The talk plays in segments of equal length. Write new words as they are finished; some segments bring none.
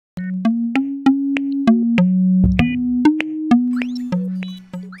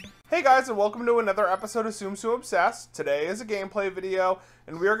Hey guys, and welcome to another episode of Tsum Tsum Obsessed. Today is a gameplay video,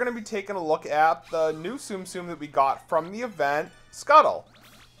 and we are going to be taking a look at the new Tsum Tsum that we got from the event, Scuttle.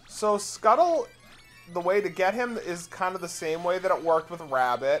 So Scuttle, the way to get him is kind of the same way that it worked with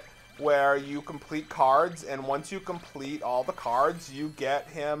Rabbit, where you complete cards, and once you complete all the cards, you get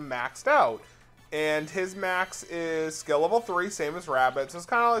him maxed out. And his max is skill level 3, same as Rabbit, so it's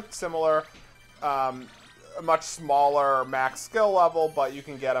kind of like similar, a much smaller max skill level, but you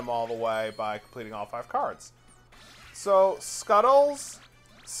can get him all the way by completing all 5 cards. So Scuttle's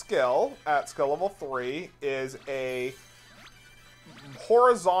skill at skill level 3 is a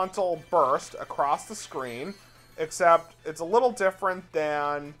horizontal burst across the screen, except it's a little different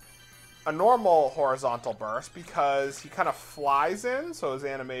than a normal horizontal burst because he kind of flies in, so his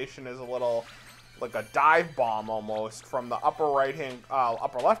animation is a little like a dive bomb almost from the upper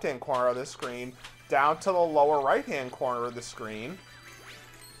left-hand corner of the screen down to the lower right-hand corner of the screen.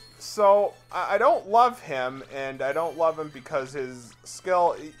 So I don't love him, and I don't love him because his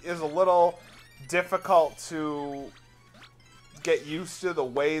skill is a little difficult to get used to the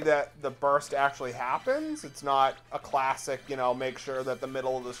way that the burst actually happens. It's not a classic, make sure that the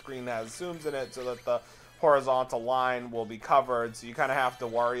middle of the screen has zooms in it so that the horizontal line will be covered. So you kind of have to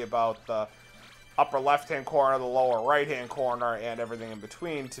worry about the upper left-hand corner, the lower right-hand corner, and everything in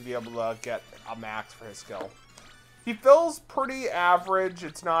between to be able to get a max for his skill. He fills pretty average.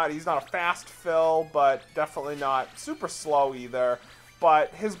 He's not a fast fill, but definitely not super slow either.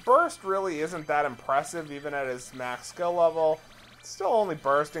 But his burst really isn't that impressive, even at his max skill level. It's still only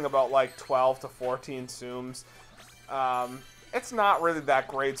bursting about like 12 to 14 Tsums. It's not really that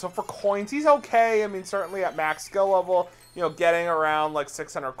great. So for coins, he's okay. I mean, certainly at max skill level, getting around like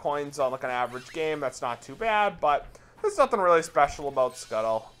 600 coins on like an average game, that's not too bad, but there's nothing really special about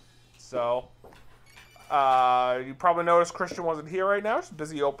Scuttle. So, you probably noticed Christian wasn't here right now. She's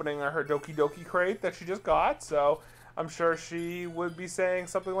busy opening her Doki Doki crate that she just got, so I'm sure she would be saying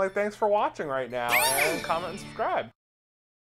something like, thanks for watching right now, and comment and subscribe.